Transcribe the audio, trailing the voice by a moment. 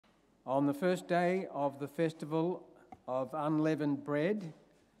On the first day of the festival of unleavened bread,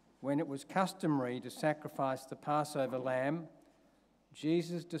 when it was customary to sacrifice the Passover lamb,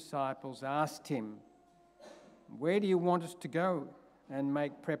 Jesus' disciples asked him, "Where do you want us to go and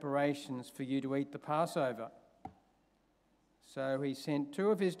make preparations for you to eat the Passover?" So he sent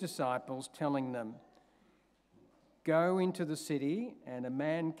two of his disciples, telling them, "Go into the city, and a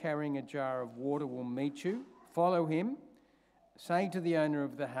man carrying a jar of water will meet you. Follow him. Say to the owner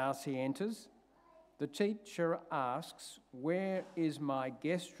of the house he enters, 'The teacher asks, where is my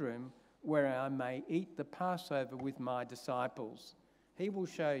guest room where I may eat the Passover with my disciples?' He will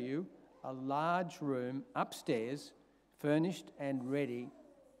show you a large room upstairs, furnished and ready.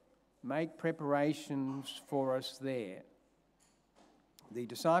 Make preparations for us there." The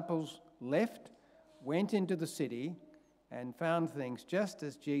disciples left, went into the city, and found things just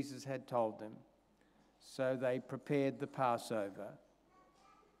as Jesus had told them. So they prepared the Passover.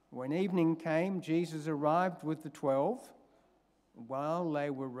 When evening came, Jesus arrived with the 12. While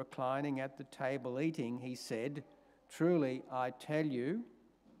they were reclining at the table eating, he said, "Truly, I tell you,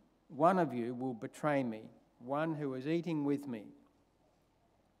 one of you will betray me, one who is eating with me."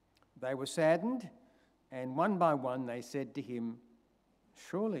 They were saddened, and one by one they said to him,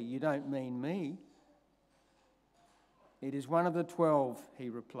 "Surely you don't mean me?" "It is one of the 12, he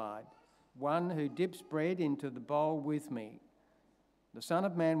replied, "one who dips bread into the bowl with me. The Son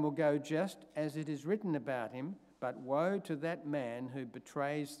of Man will go just as it is written about him, but woe to that man who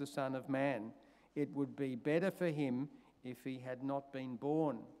betrays the Son of Man. It would be better for him if he had not been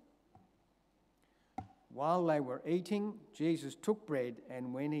born." While they were eating, Jesus took bread,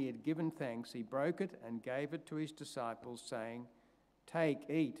 and when he had given thanks, he broke it and gave it to his disciples, saying, "Take,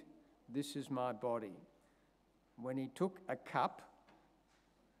 eat, this is my body." When he took a cup,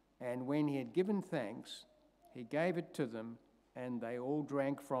 and when he had given thanks, he gave it to them, and they all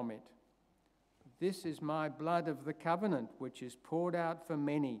drank from it. "This is my blood of the covenant, which is poured out for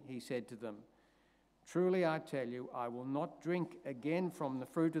many," he said to them. "Truly I tell you, I will not drink again from the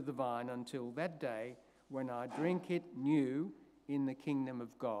fruit of the vine until that day when I drink it new in the kingdom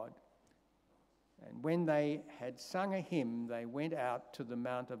of God." And when they had sung a hymn, they went out to the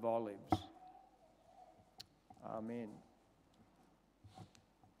Mount of Olives. Amen.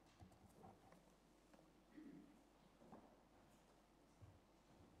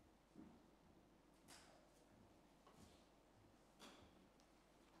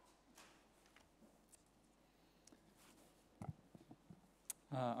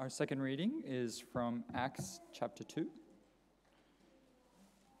 Our second reading is from Acts chapter 2.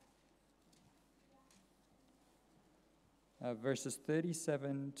 Verses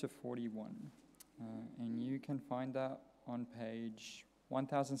 37 to 41. And you can find that on page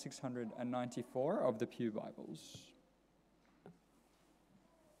 1694 of the Pew Bibles.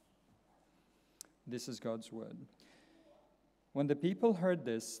 This is God's word. When the people heard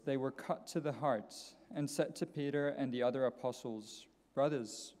this, they were cut to the heart and said to Peter and the other apostles,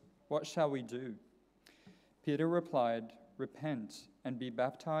 "Brothers, what shall we do?" Peter replied, "Repent and be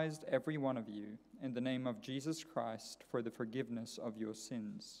baptized, every one of you, in the name of Jesus Christ for the forgiveness of your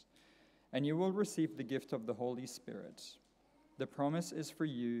sins, and you will receive the gift of the Holy Spirit. The promise is for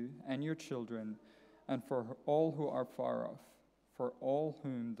you and your children and for all who are far off, for all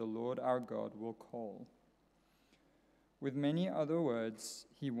whom the Lord our God will call." With many other words,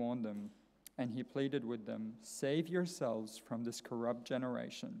 he warned them, and he pleaded with them, "Save yourselves from this corrupt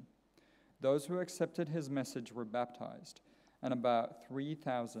generation." Those who accepted his message were baptized, and about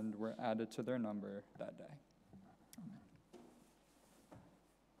 3,000 were added to their number that day. Amen.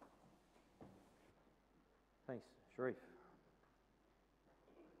 Thanks, Sharif.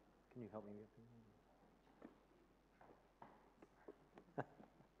 Can you help me?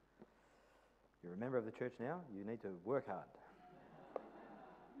 You're a member of the church now. You need to work hard.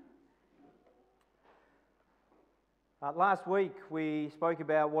 Last week we spoke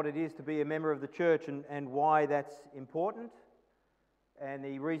about what it is to be a member of the church and why that's important and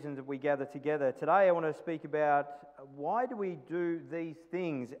the reasons that we gather together. Today I want to speak about why do we do these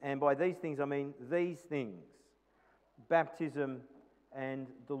things, and by these things I mean these things: baptism and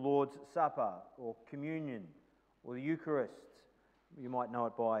the Lord's Supper, or communion, or the Eucharist. You might know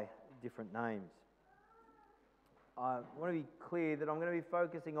it by different names. I want to be clear that I'm going to be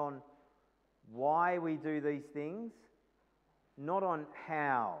focusing on why we do these things, not on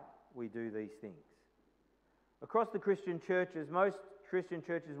how we do these things. Across the Christian churches, most Christian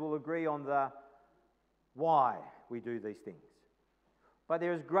churches will agree on the why we do these things. But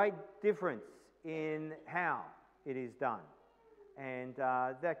there is great difference in how it is done. And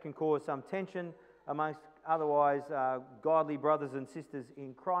that can cause some tension amongst otherwise godly brothers and sisters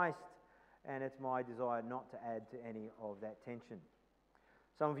in Christ. and it's my desire not to add to any of that tension.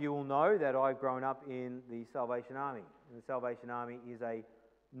 Some of you will know that I've grown up in the Salvation Army. And the Salvation Army is a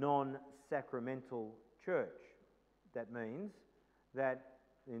non-sacramental church. That means that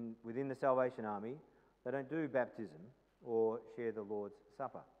within the Salvation Army, they don't do baptism or share the Lord's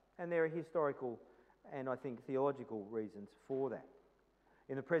Supper. And there are historical and I think theological reasons for that.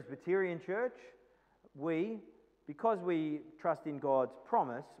 In the Presbyterian church, because we trust in God's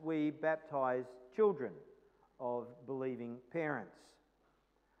promise, we baptise children of believing parents.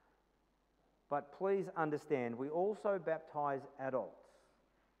 But please understand, we also baptise adults.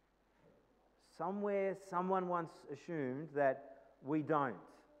 Somewhere, someone once assumed that we don't.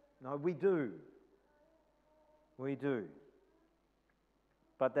 No, we do. We do.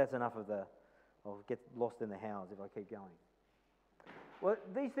 But that's enough of I'll get lost in the hows if I keep going. Well,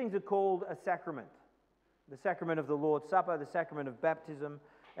 these things are called a sacrament. The sacrament of the Lord's Supper, the sacrament of baptism.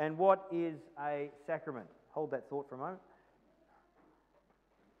 And what is a sacrament? Hold that thought for a moment.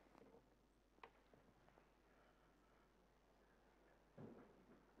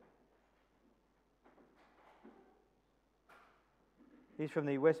 Here's from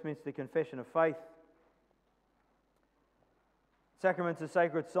the Westminster Confession of Faith. Sacraments are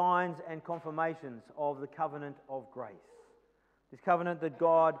sacred signs and confirmations of the covenant of grace. This covenant that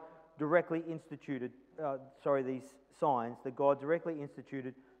God directly instituted, these signs that God directly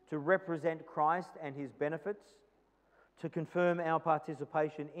instituted to represent Christ and his benefits, to confirm our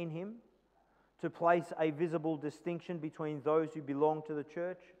participation in him, to place a visible distinction between those who belong to the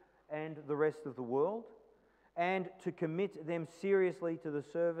church and the rest of the world, and to commit them seriously to the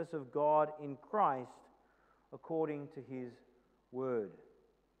service of God in Christ according to his word.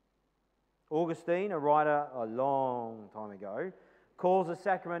 Augustine, a writer a long time ago, calls a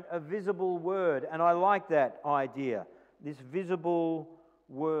sacrament a visible word, and I like that idea, this visible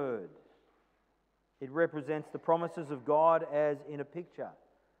word. It represents the promises of God as in a picture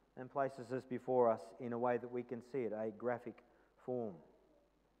and places us before us in a way that we can see it, a graphic form.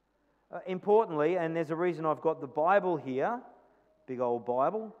 Importantly, and there's a reason I've got the Bible here, big old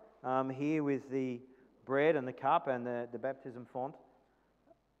Bible, here with the bread and the cup and the baptism font.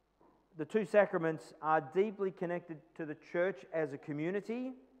 The two sacraments are deeply connected to the church as a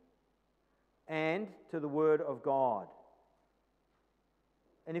community and to the Word of God.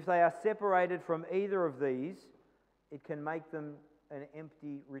 And if they are separated from either of these, it can make them an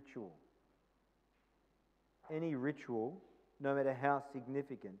empty ritual. Any ritual, no matter how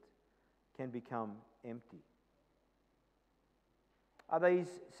significant, can become empty. Are these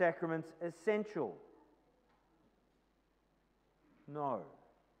sacraments essential? No.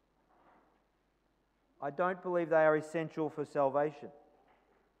 I don't believe they are essential for salvation.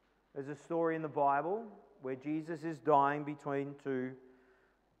 There's a story in the Bible where Jesus is dying between two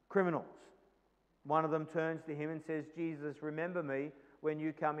criminals. One of them turns to him and says, "Jesus, remember me when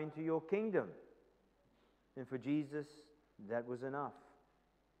you come into your kingdom." And for Jesus, that was enough.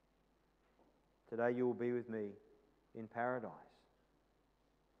 Today you will be with me in paradise.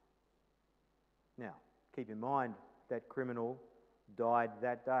 Now, keep in mind that criminal died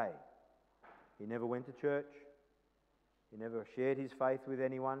that day. He never went to church. He never shared his faith with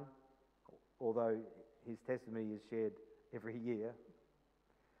anyone, although his testimony is shared every year.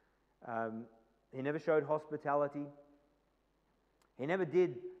 He never showed hospitality. He never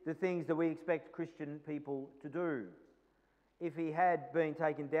did the things that we expect Christian people to do. If he had been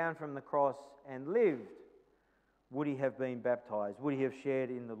taken down from the cross and lived, would he have been baptized? Would he have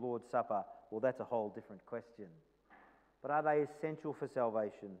shared in the Lord's Supper? Well, that's a whole different question. But are they essential for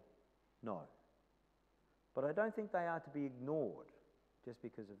salvation? No. But I don't think they are to be ignored just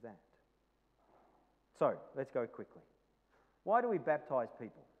because of that. So, let's go quickly. Why do we baptize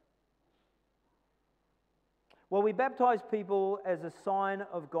people? Well, we baptize people as a sign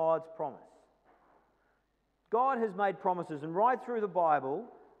of God's promise. God has made promises, and right through the Bible,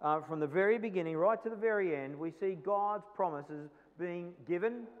 from the very beginning right to the very end, we see God's promises being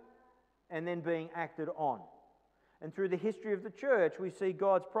given and then being acted on. And through the history of the church, we see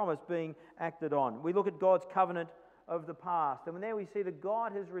God's promise being acted on. We look at God's covenant of the past, and there we see that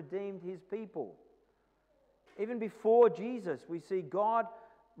God has redeemed his people. Even before Jesus, we see God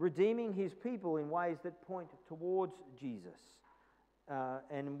redeeming his people in ways that point towards Jesus,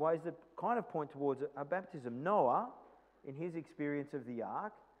 and in ways that kind of point towards a baptism. Noah, in his experience of the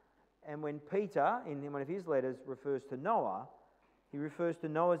ark, and when Peter, in one of his letters, refers to Noah, he refers to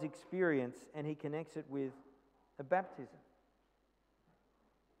Noah's experience and he connects it with a baptism.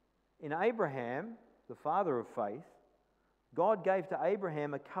 In Abraham, the father of faith, God gave to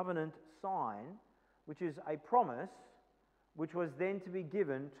Abraham a covenant sign, which is a promise which was then to be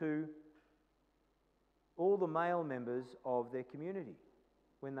given to all the male members of their community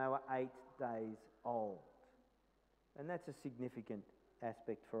when they were 8 days old. And that's a significant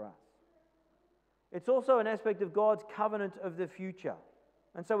aspect for us. It's also an aspect of God's covenant of the future.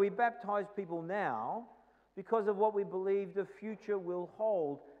 And so we baptize people now because of what we believe the future will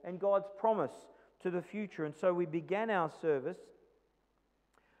hold and God's promise to the future. And so we began our service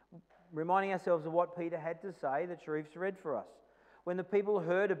reminding ourselves of what Peter had to say that Sharif's read for us. When the people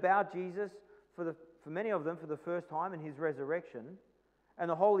heard about Jesus, for many of them for the first time in his resurrection, and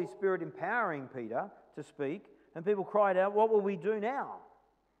the Holy Spirit empowering Peter to speak, and people cried out, "What will we do now?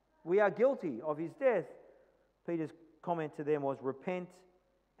 We are guilty of his death." Peter's comment to them was, "Repent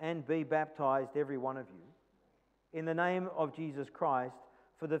and be baptized, every one of you, in the name of Jesus Christ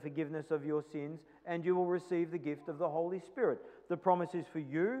for the forgiveness of your sins, and you will receive the gift of the Holy Spirit. The promise is for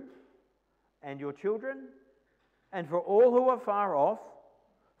you and your children, and for all who are far off,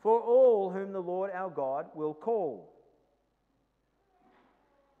 for all whom the Lord our God will call."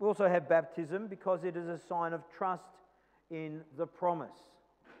 We also have baptism because it is a sign of trust in the promise.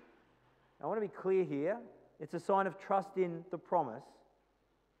 I want to be clear here. It's a sign of trust in the promise,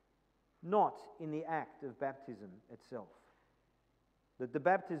 not in the act of baptism itself. That the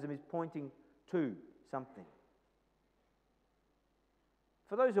baptism is pointing to something.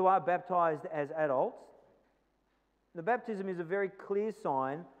 For those who are baptized as adults, the baptism is a very clear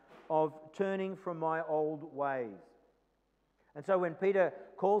sign of turning from my old ways. And so when Peter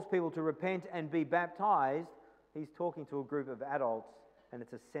calls people to repent and be baptized, he's talking to a group of adults, and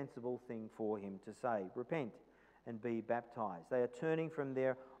it's a sensible thing for him to say. Repent and be baptized. They are turning from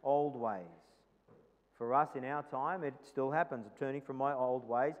their old ways. For us in our time, it still happens, turning from my old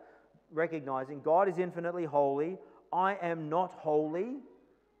ways, recognizing God is infinitely holy. I am not holy,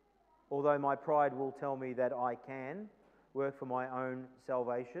 although my pride will tell me that I can work for my own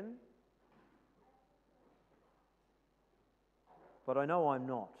salvation. But I know I'm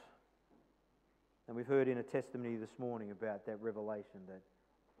not. And we've heard in a testimony this morning about that revelation that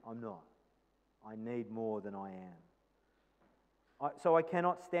I'm not. I need more than I am. So I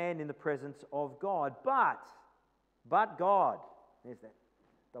cannot stand in the presence of God. But God, there's that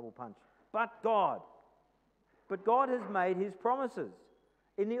double punch. But God has made his promises.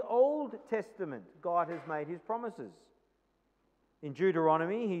 In the Old Testament, God has made his promises. In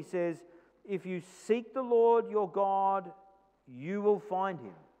Deuteronomy, he says, "If you seek the Lord your God, you will find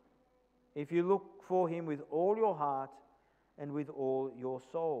him. If you look for him with all your heart and with all your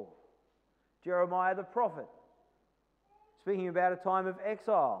soul." Jeremiah the prophet, speaking about a time of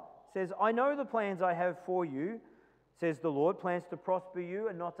exile, says, "I know the plans I have for you, says the Lord, plans to prosper you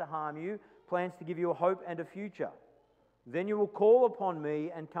and not to harm you, plans to give you a hope and a future. Then you will call upon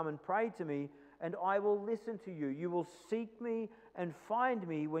me and come and pray to me, and I will listen to you. You will seek me and find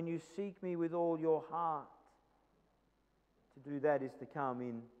me when you seek me with all your heart." To do that is to come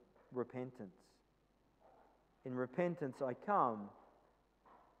in repentance. In repentance I come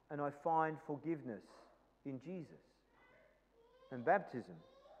and I find forgiveness in Jesus. And baptism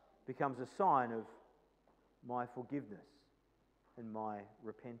becomes a sign of my forgiveness and my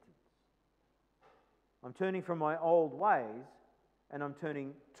repentance. I'm turning from my old ways and I'm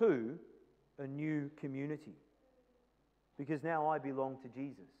turning to a new community. Because now I belong to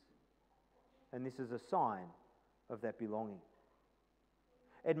Jesus. And this is a sign of that belonging.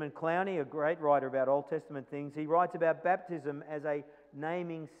 Edmund Clowney, a great writer about Old Testament things, he writes about baptism as a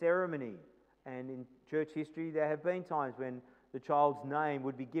naming ceremony. And in church history, there have been times when the child's name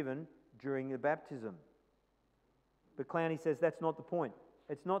would be given during the baptism. But Clowney says that's not the point.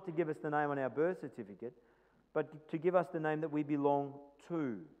 It's not to give us the name on our birth certificate, but to give us the name that we belong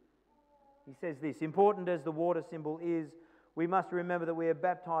to. He says this: important as the water symbol is, we must remember that we are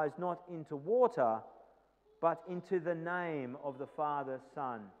baptized not into water, but into the name of the Father,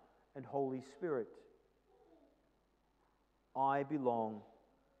 Son, and Holy Spirit. I belong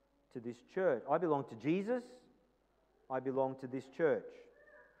to this church. I belong to Jesus. I belong to this church.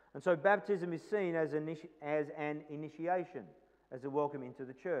 And so baptism is seen as an initiation, as a welcome into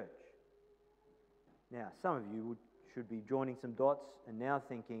the church. Now, some of you should be joining some dots and now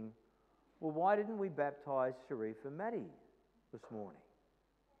thinking, well, why didn't we baptize Sharif and Maddie this morning?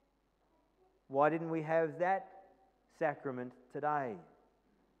 Why didn't we have that sacrament today?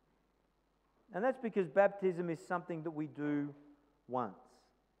 And that's because baptism is something that we do once.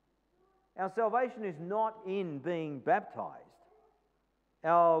 Our salvation is not in being baptized.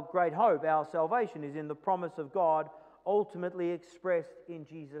 Our great hope, our salvation, is in the promise of God ultimately expressed in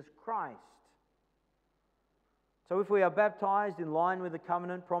Jesus Christ. So if we are baptized in line with the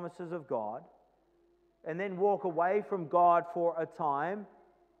covenant promises of God and then walk away from God for a time,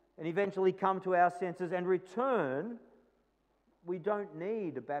 and eventually come to our senses and return, we don't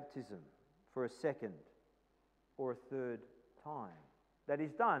need a baptism for a second or a third time. That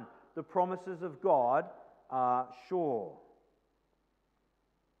is done. The promises of God are sure.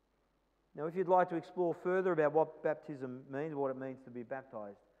 Now, if you'd like to explore further about what baptism means, what it means to be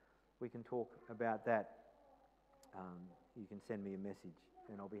baptized, we can talk about that. You can send me a message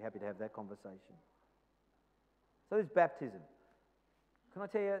and I'll be happy to have that conversation. So there's baptism. Can I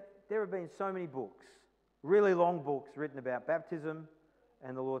tell you, there have been so many books, really long books written about baptism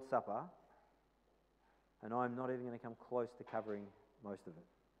and the Lord's Supper, and I'm not even going to come close to covering most of it.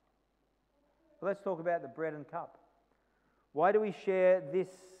 But let's talk about the bread and cup. Why do we share this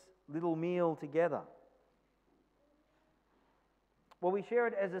little meal together? Well, we share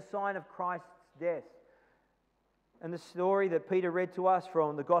it as a sign of Christ's death. And the story that Peter read to us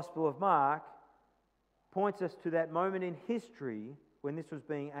from the Gospel of Mark points us to that moment in history when this was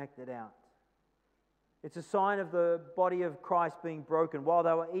being acted out. It's a sign of the body of Christ being broken. While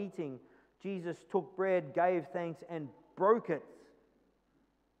they were eating, Jesus took bread, gave thanks, and broke it,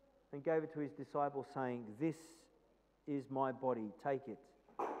 and gave it to his disciples, saying, "This is my body, take it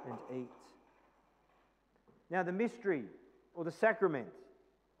and eat." Now, the mystery or the sacrament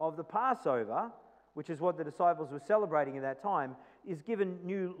of the Passover, which is what the disciples were celebrating at that time, is given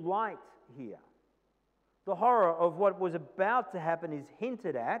new light here. The horror of what was about to happen is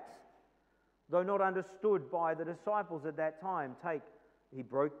hinted at, though not understood by the disciples at that time. He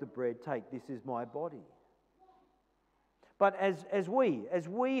broke the bread, take, this is my body. But as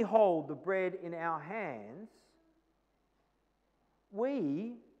we hold the bread in our hands,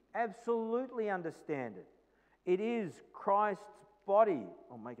 we absolutely understand it. It is Christ's body,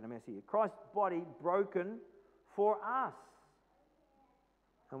 I'm making a mess here, Christ's body broken for us.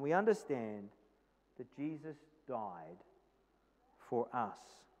 And we understand that Jesus died for us.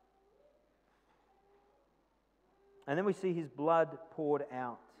 And then we see his blood poured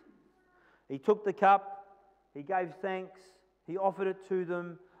out. He took the cup, he gave thanks, he offered it to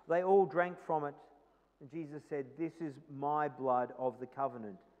them, they all drank from it. And Jesus said, "This is my blood of the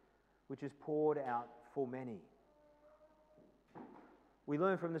covenant, which is poured out for many." We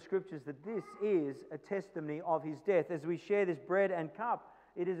learn from the scriptures that this is a testimony of his death. As we share this bread and cup,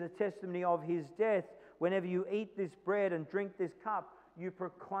 it is a testimony of his death. Whenever you eat this bread and drink this cup, you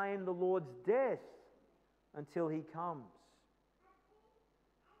proclaim the Lord's death until he comes.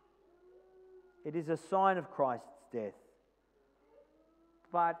 It is a sign of Christ's death.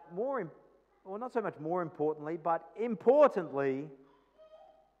 But not so much more importantly, but importantly,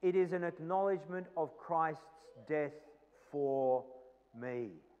 it is an acknowledgement of Christ's death for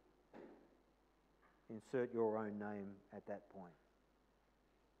me. Insert your own name at that point.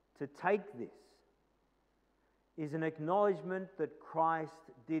 To take this is an acknowledgement that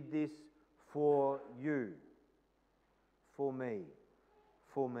Christ did this for you, for me,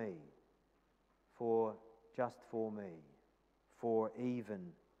 for just for me, for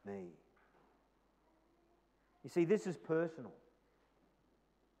even me. You see, this is personal.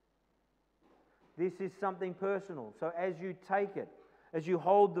 This is something personal. So as you take it, as you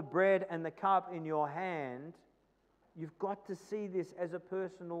hold the bread and the cup in your hand, you've got to see this as a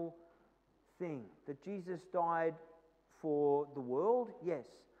personal thing. That Jesus died for the world, yes.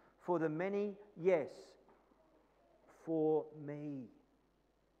 For the many, yes. For me.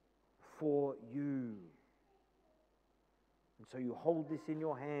 For you. And so you hold this in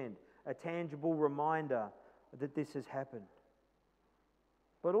your hand, a tangible reminder that this has happened.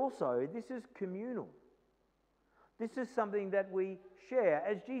 But also, this is communal. This is something that we share,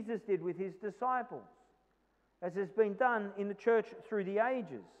 as Jesus did with his disciples, as has been done in the church through the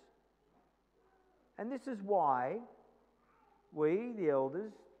ages. And this is why we, the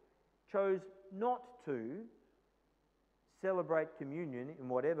elders, chose not to celebrate communion in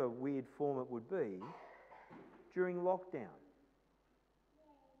whatever weird form it would be during lockdown.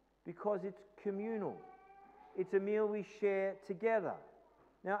 Because it's communal. It's a meal we share together.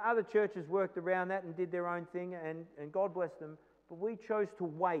 Now, other churches worked around that and did their own thing, and God bless them, but we chose to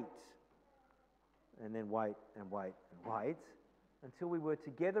wait, and then wait and wait and wait, until we were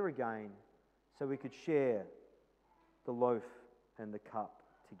together again so we could share the loaf and the cup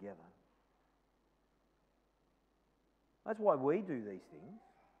together. That's why we do these things.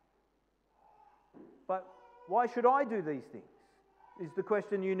 But why should I do these things? Is the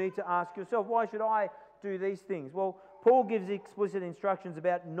question you need to ask yourself. Why should I do these things? Well, Paul gives explicit instructions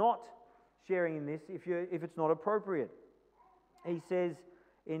about not sharing in this if it's not appropriate. He says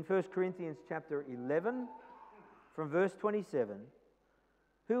in 1 Corinthians chapter 11, from verse 27,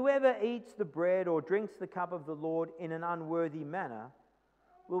 "Whoever eats the bread or drinks the cup of the Lord in an unworthy manner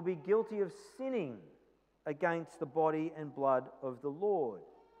will be guilty of sinning against the body and blood of the Lord.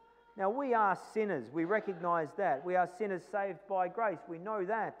 Now, we are sinners. We recognize that. We are sinners saved by grace. We know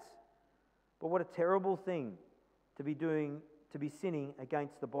that. But what a terrible thing to be sinning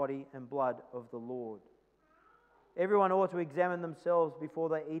against the body and blood of the Lord. Everyone ought to examine themselves before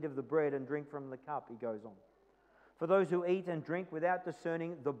they eat of the bread and drink from the cup, he goes on. For those who eat and drink without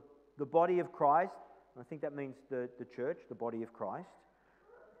discerning the body of Christ, I think that means the church, the body of Christ,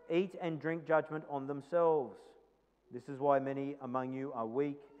 eat and drink judgment on themselves. This is why many among you are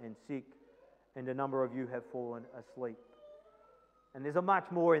weak and sick, and a number of you have fallen asleep. And there's a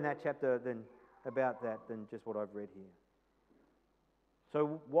much more in that chapter about that than just what I've read here.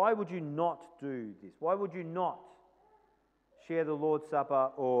 So why would you not do this? Why would you not share the Lord's Supper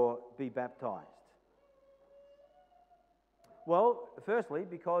or be baptized? Well, firstly,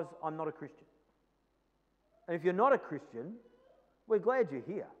 because I'm not a Christian. And if you're not a Christian, we're glad you're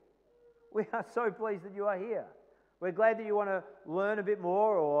here. We are so pleased that you are here. We're glad that you want to learn a bit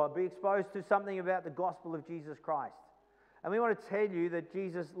more or be exposed to something about the gospel of Jesus Christ. And we want to tell you that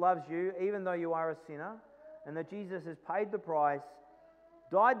Jesus loves you even though you are a sinner, and that Jesus has paid the price,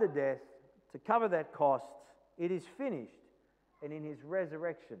 died the death to cover that cost. It is finished. And in his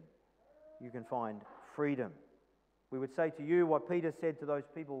resurrection, you can find freedom. We would say to you what Peter said to those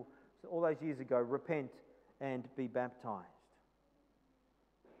people all those years ago: repent and be baptized.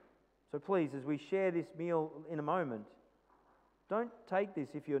 So please, as we share this meal in a moment, don't take this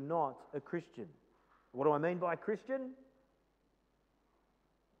if you're not a Christian. What do I mean by Christian?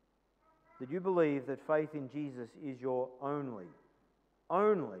 That you believe that faith in Jesus is your only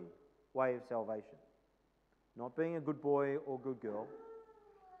way of salvation. Not being a good boy or good girl,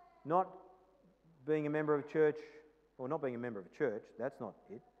 not being a member of a church, or not being a member of a church, that's not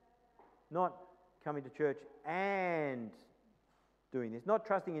it. Not coming to church and doing this, not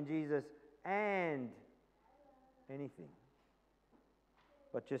trusting in Jesus and anything,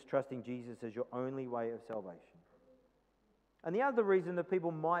 but just trusting Jesus as your only way of salvation. And the other reason that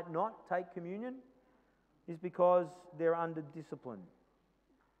people might not take communion is because they're under discipline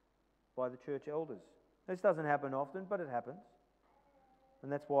by the church elders. This doesn't happen often, but it happens.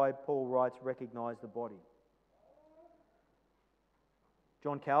 And that's why Paul writes, recognize the body.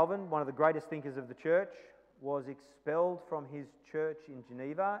 John Calvin, one of the greatest thinkers of the church, was expelled from his church in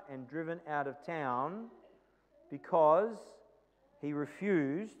Geneva and driven out of town because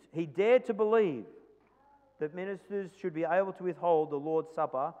he dared to believe that ministers should be able to withhold the Lord's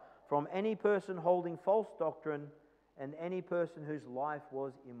Supper from any person holding false doctrine and any person whose life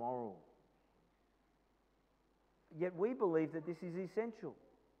was immoral. Yet we believe that this is essential,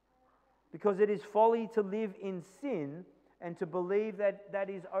 because it is folly to live in sin and to believe that that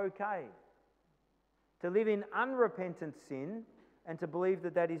is okay. To live in unrepentant sin and to believe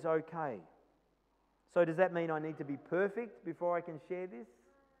that that is okay. So does that mean I need to be perfect before I can share this?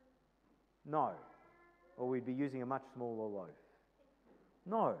 No. Or we'd be using a much smaller loaf.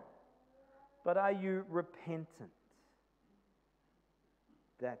 No. But are you repentant?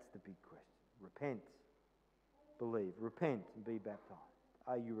 That's the big question. Repent. Believe. Repent and be baptized.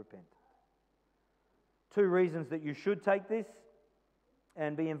 Are you repentant? 2 reasons that you should take this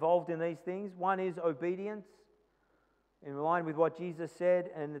and be involved in these things. One is obedience, in line with what Jesus said,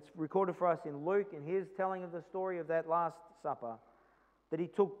 and it's recorded for us in Luke, in his telling of the story of that Last Supper, that he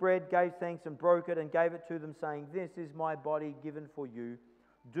took bread, gave thanks, and broke it, and gave it to them, saying, "This is my body given for you.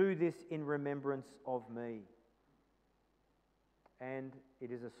 Do this in remembrance of me." And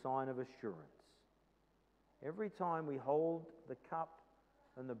it is a sign of assurance. Every time we hold the cup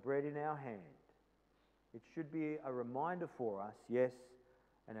and the bread in our hand, it should be a reminder for us, yes,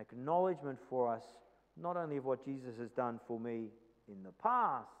 an acknowledgement for us, not only of what Jesus has done for me in the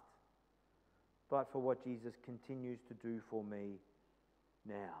past, but for what Jesus continues to do for me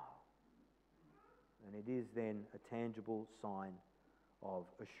now. And it is then a tangible sign of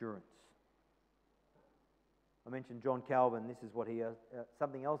assurance. I mentioned John Calvin. This is what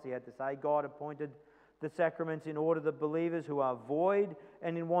something else he had to say. God appointed the sacraments in order that believers who are void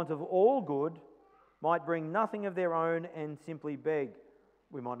and in want of all good might bring nothing of their own and simply beg.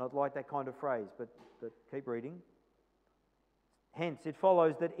 We might not like that kind of phrase, but keep reading. Hence, it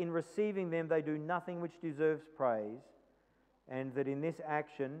follows that in receiving them they do nothing which deserves praise, and that in this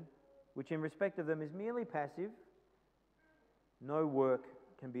action, which in respect of them is merely passive, no work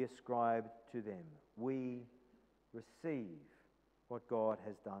can be ascribed to them. We receive what God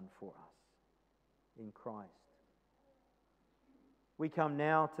has done for us in Christ. We come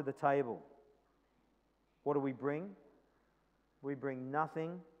now to the table. What do we bring? We bring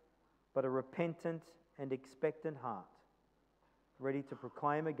nothing but a repentant and expectant heart. ready to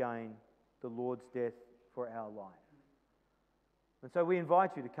proclaim again the Lord's death for our life. And so we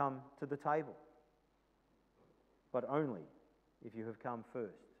invite you to come to the table, but only if you have come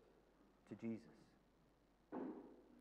first to Jesus.